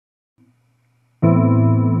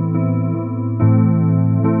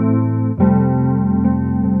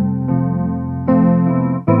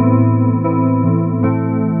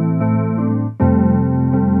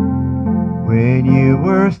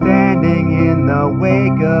a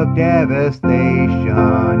wake of devastation,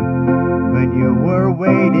 when you were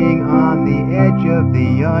waiting on the edge of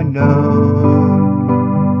the unknown,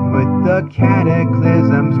 with the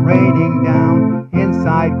cataclysms raining down,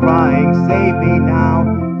 inside crying, save me now.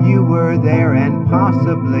 You were there and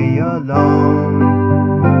possibly alone.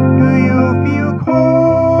 Do you feel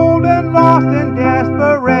cold and lost in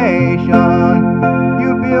desperation?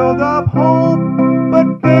 You build up hope,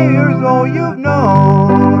 but fear's all you've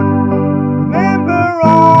known. Remember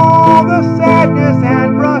all the sadness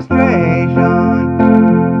and frustration.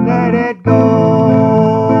 Let it go.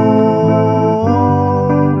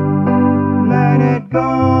 Let it go.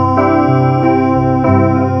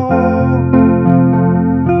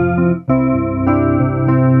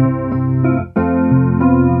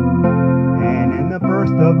 And in the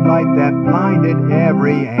burst of light that blinded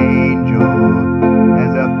every angel,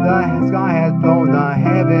 as if the sky has blown the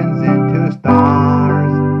heavens into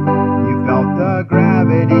stars, you felt the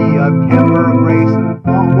gravity of temper grace,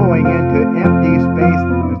 going into empty space.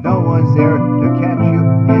 There's no one's there to catch you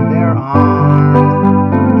in their arms.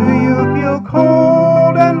 Do you feel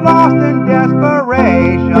cold and lost in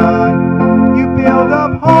desperation? You build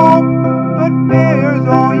up hope, but fear's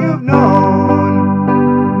all you've known.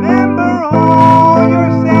 Remember all your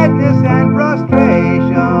sadness and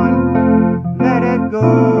frustration. Let it go.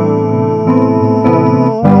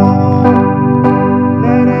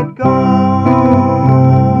 Let it go.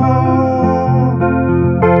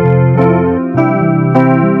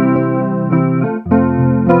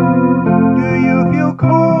 Do you feel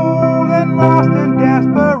cold and lost in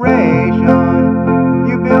desperation?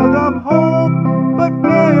 You build up hope, but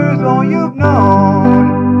fear's all you've known.